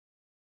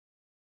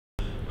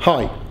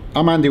Hi,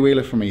 I'm Andy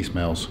Wheeler from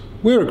Eastmills.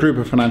 We're a group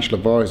of financial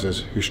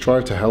advisors who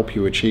strive to help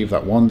you achieve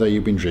that one day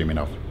you've been dreaming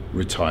of,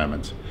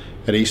 retirement.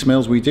 At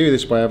Eastmills, we do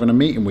this by having a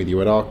meeting with you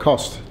at our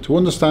cost to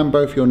understand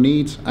both your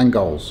needs and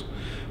goals.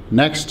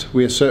 Next,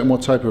 we ascertain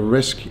what type of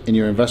risk in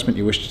your investment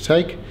you wish to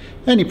take,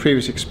 any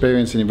previous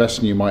experience in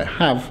investing you might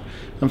have,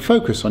 and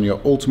focus on your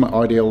ultimate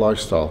ideal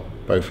lifestyle,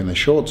 both in the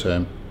short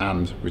term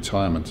and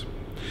retirement.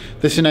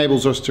 This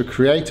enables us to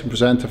create and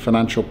present a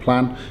financial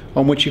plan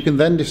on which you can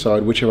then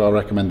decide which of our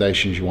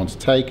recommendations you want to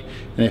take,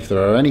 and if there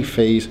are any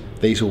fees,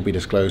 these will be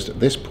disclosed at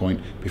this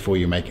point before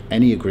you make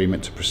any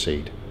agreement to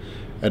proceed.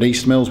 At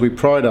Eastmills, we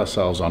pride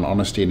ourselves on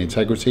honesty and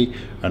integrity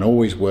and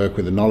always work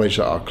with the knowledge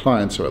that our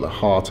clients are at the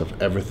heart of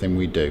everything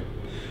we do.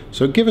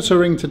 So give us a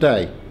ring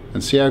today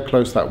and see how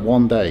close that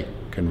one day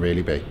can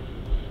really be.